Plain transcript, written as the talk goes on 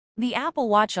The Apple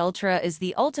Watch Ultra is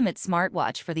the ultimate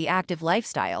smartwatch for the active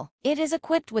lifestyle. It is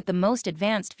equipped with the most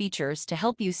advanced features to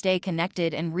help you stay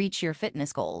connected and reach your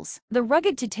fitness goals. The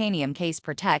rugged titanium case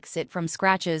protects it from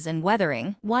scratches and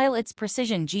weathering, while its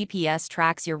precision GPS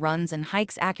tracks your runs and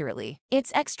hikes accurately.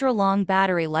 Its extra-long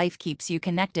battery life keeps you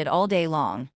connected all day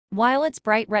long, while its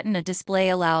bright Retina display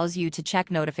allows you to check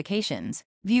notifications,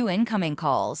 view incoming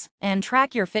calls, and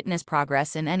track your fitness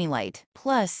progress in any light.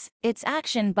 Plus, its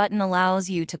action button allows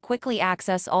you to quickly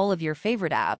access all of your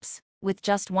favorite apps with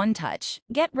just one touch.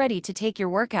 Get ready to take your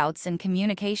workouts and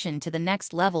communication to the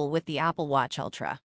next level with the Apple Watch Ultra.